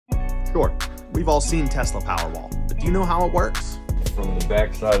Sure, we've all seen Tesla Powerwall, but do you know how it works? From the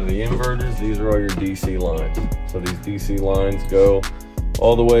back side of the inverters, these are all your DC lines. So these DC lines go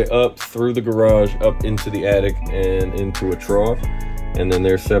all the way up through the garage, up into the attic and into a trough, and then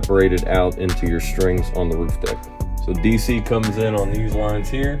they're separated out into your strings on the roof deck. So DC comes in on these lines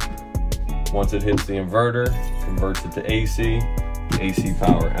here. Once it hits the inverter, converts it to AC, AC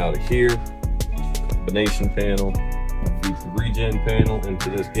power out of here, combination panel, feeds the regen panel into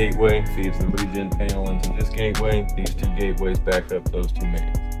this gateway, feeds the regen panel into this gateway. These two gateways back up those two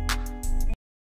mains.